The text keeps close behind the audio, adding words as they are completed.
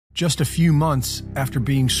Just a few months after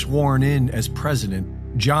being sworn in as president,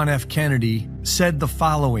 John F. Kennedy said the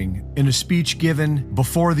following in a speech given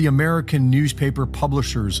before the American Newspaper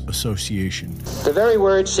Publishers Association. The very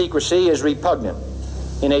word secrecy is repugnant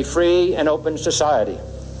in a free and open society,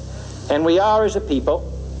 and we are, as a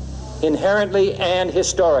people, inherently and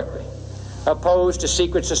historically opposed to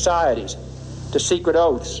secret societies, to secret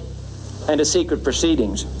oaths, and to secret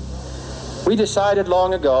proceedings. We decided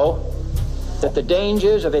long ago that the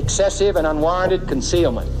dangers of excessive and unwarranted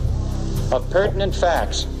concealment of pertinent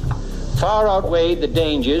facts far outweighed the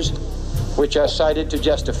dangers which are cited to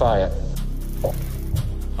justify it.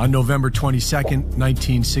 On November 22nd,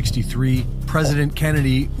 1963, President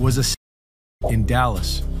Kennedy was assassinated in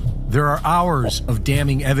Dallas. There are hours of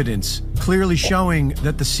damning evidence clearly showing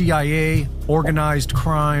that the CIA, organized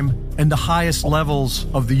crime, and the highest levels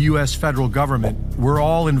of the U.S. federal government were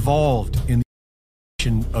all involved in the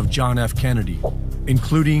assassination of John F. Kennedy,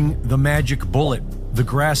 including the magic bullet, the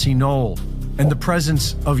grassy knoll, and the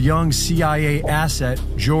presence of young CIA asset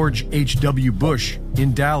George H.W. Bush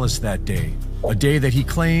in Dallas that day, a day that he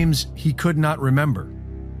claims he could not remember.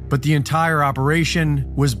 But the entire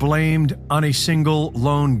operation was blamed on a single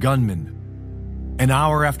lone gunman. An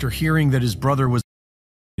hour after hearing that his brother was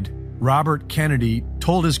dead, Robert Kennedy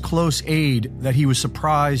told his close aide that he was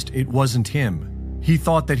surprised it wasn't him. He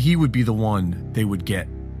thought that he would be the one they would get.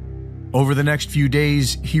 Over the next few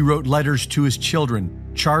days, he wrote letters to his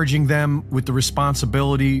children, charging them with the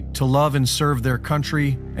responsibility to love and serve their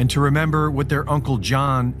country and to remember what their Uncle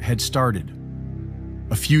John had started.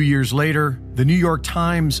 A few years later, the New York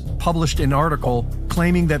Times published an article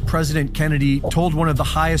claiming that President Kennedy told one of the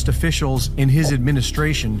highest officials in his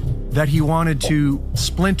administration that he wanted to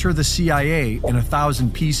splinter the CIA in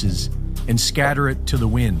 1,000 pieces and scatter it to the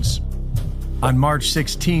winds. On March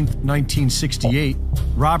 16, 1968,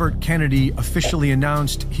 Robert Kennedy officially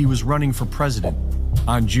announced he was running for president.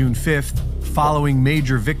 On June 5th, following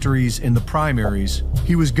major victories in the primaries,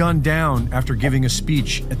 he was gunned down after giving a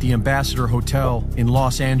speech at the Ambassador Hotel in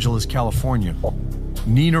Los Angeles, California.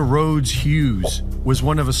 Nina Rhodes Hughes was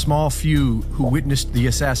one of a small few who witnessed the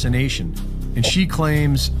assassination, and she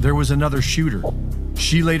claims there was another shooter.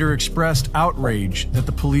 She later expressed outrage that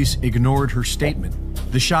the police ignored her statement.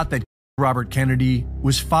 The shot that Robert Kennedy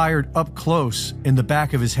was fired up close in the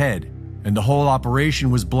back of his head, and the whole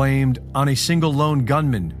operation was blamed on a single lone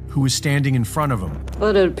gunman who was standing in front of him.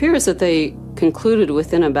 Well, it appears that they concluded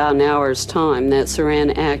within about an hour's time that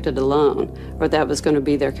Sirhan acted alone, or that was going to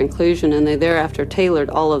be their conclusion, and they thereafter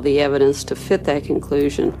tailored all of the evidence to fit that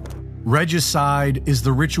conclusion. Regicide is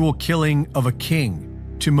the ritual killing of a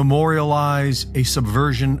king to memorialize a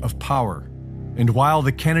subversion of power. And while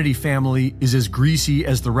the Kennedy family is as greasy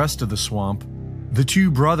as the rest of the swamp, the two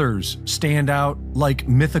brothers stand out like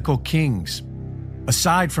mythical kings.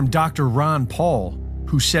 Aside from Dr. Ron Paul,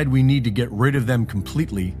 who said we need to get rid of them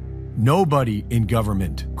completely, nobody in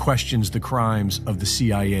government questions the crimes of the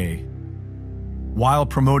CIA. While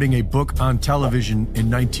promoting a book on television in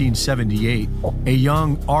 1978, a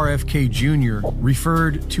young RFK Jr.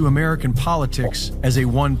 referred to American politics as a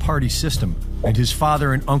one-party system and his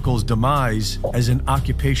father and uncle's demise as an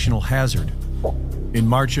occupational hazard. In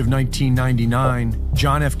March of 1999,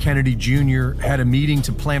 John F. Kennedy Jr. had a meeting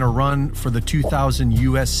to plan a run for the 2000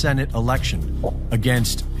 U.S. Senate election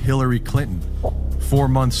against Hillary Clinton. 4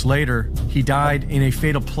 months later, he died in a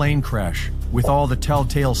fatal plane crash with all the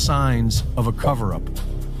telltale signs of a cover-up.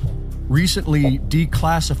 Recently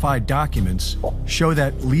declassified documents show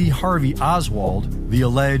that Lee Harvey Oswald, the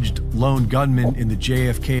alleged lone gunman in the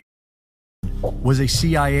JFK, was a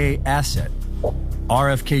CIA asset.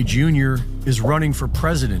 RFK Jr. is running for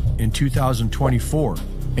president in 2024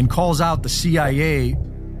 and calls out the CIA.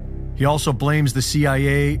 He also blames the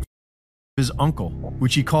CIA for his uncle,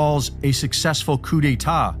 which he calls a successful coup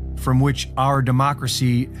d'etat from which our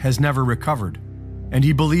democracy has never recovered. And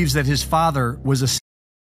he believes that his father was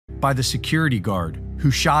assassinated by the security guard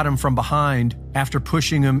who shot him from behind after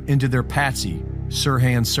pushing him into their patsy,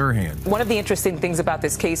 Sirhan. One of the interesting things about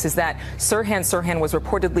this case is that Sirhan was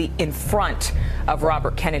reportedly in front of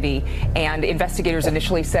Robert Kennedy, and investigators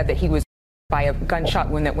initially said that he was by a gunshot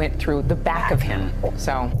wound that went through the back of him.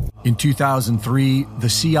 In 2003, the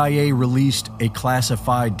CIA released a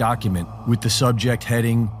classified document with the subject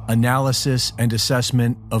heading Analysis and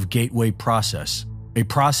Assessment of Gateway Process, a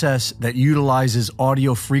process that utilizes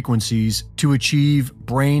audio frequencies to achieve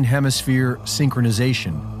brain hemisphere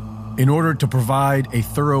synchronization. In order to provide a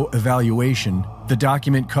thorough evaluation, the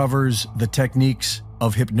document covers the techniques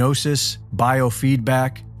of hypnosis,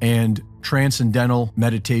 biofeedback, and transcendental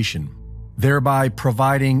meditation. thereby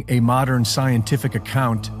providing a modern scientific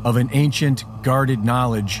account of an ancient, guarded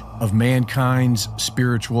knowledge of mankind's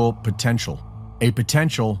spiritual potential. A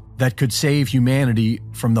potential that could save humanity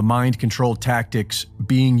from the mind control tactics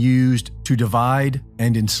being used to divide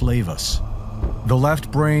and enslave us. The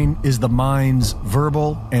left brain is the mind's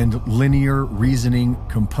verbal and linear reasoning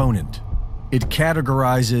component. It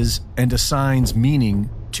categorizes and assigns meaning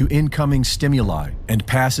to incoming stimuli and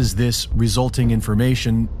passes this resulting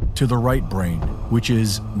information to the right brain, which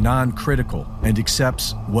is non-critical and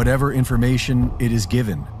accepts whatever information it is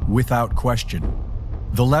given without question.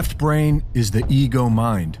 The left brain is the ego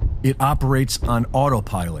mind. It operates on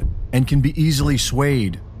autopilot and can be easily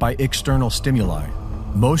swayed by external stimuli.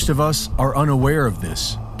 Most of us are unaware of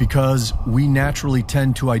this because we naturally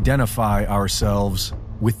tend to identify ourselves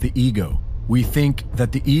with the ego. We think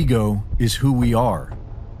that the ego is who we are,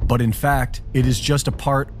 but in fact, it is just a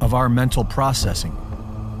part of our mental processing.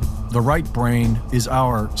 The right brain is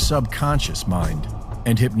our subconscious mind,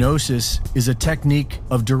 and hypnosis is a technique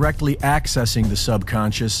of directly accessing the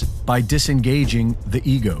subconscious by disengaging the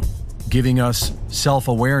ego, giving us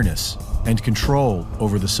self-awareness and control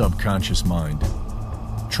over the subconscious mind.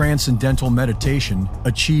 Transcendental meditation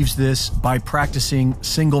achieves this by practicing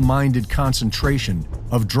single-minded concentration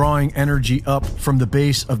of drawing energy up from the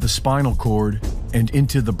base of the spinal cord and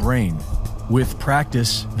into the brain. With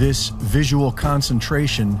practice, this visual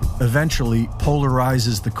concentration eventually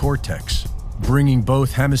polarizes the cortex, bringing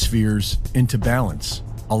both hemispheres into balance,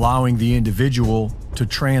 allowing the individual to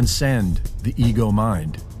transcend the ego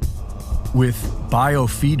mind. With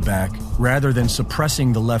biofeedback, rather than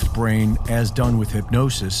suppressing the left brain as done with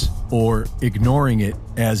hypnosis or ignoring it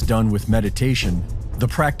as done with meditation, the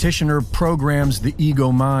practitioner programs the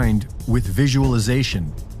ego mind with visualization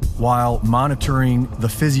while monitoring the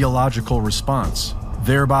physiological response,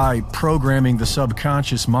 thereby programming the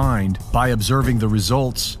subconscious mind by observing the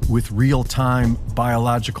results with real-time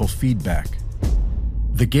biological feedback.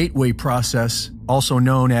 The gateway process, also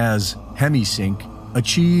known as hemisync,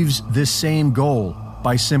 achieves this same goal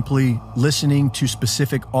by simply listening to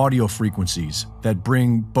specific audio frequencies that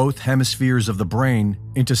bring both hemispheres of the brain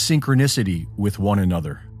into synchronicity with one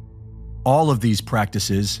another. All of these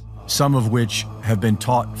practices, some of which have been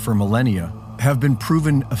taught for millennia, have been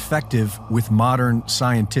proven effective with modern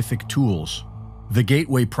scientific tools. The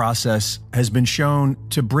gateway process has been shown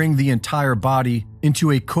to bring the entire body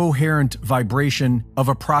into a coherent vibration of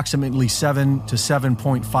approximately 7 to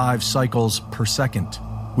 7.5 cycles per second,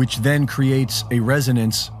 which then creates a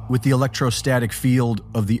resonance with the electrostatic field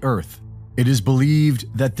of the Earth. It is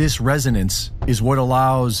believed that this resonance is what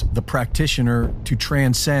allows the practitioner to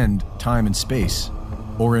transcend time and space,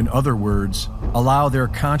 or in other words, allow their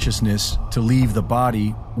consciousness to leave the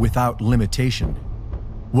body without limitation.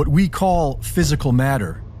 What we call physical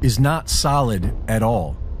matter is not solid at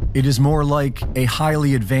all. It is more like a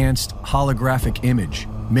highly advanced holographic image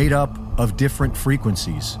made up of different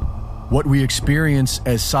frequencies. What we experience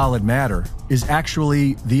as solid matter is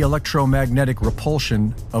actually the electromagnetic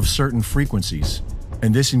repulsion of certain frequencies,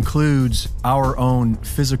 and this includes our own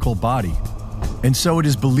physical body. And so it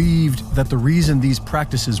is believed that the reason these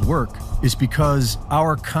practices work is because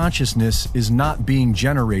our consciousness is not being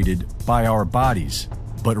generated by our bodies,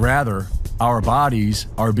 but rather, our bodies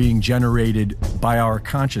are being generated by our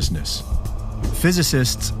consciousness.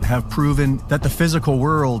 Physicists have proven that the physical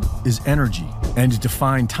world is energy and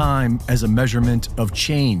define time as a measurement of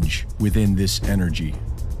change within this energy.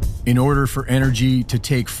 In order for energy to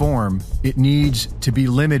take form, it needs to be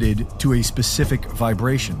limited to a specific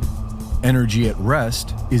vibration. Energy at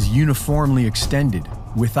rest is uniformly extended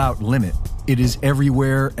without limit. It is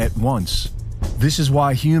everywhere at once. This is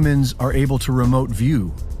why humans are able to remote view,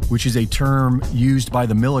 which is a term used by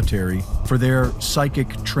the military for their psychic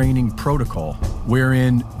training protocol,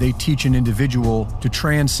 wherein they teach an individual to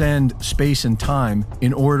transcend space and time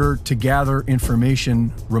in order to gather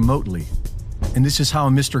information remotely. And this is how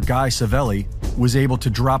Mr. Guy Savelli was able to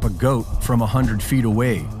drop a goat from 100 feet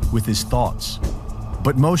away with his thoughts.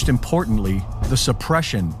 But most importantly, the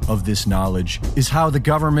suppression of this knowledge is how the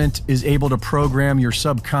government is able to program your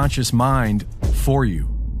subconscious mind for you,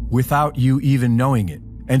 without you even knowing it,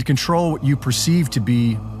 and control what you perceive to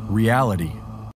be reality.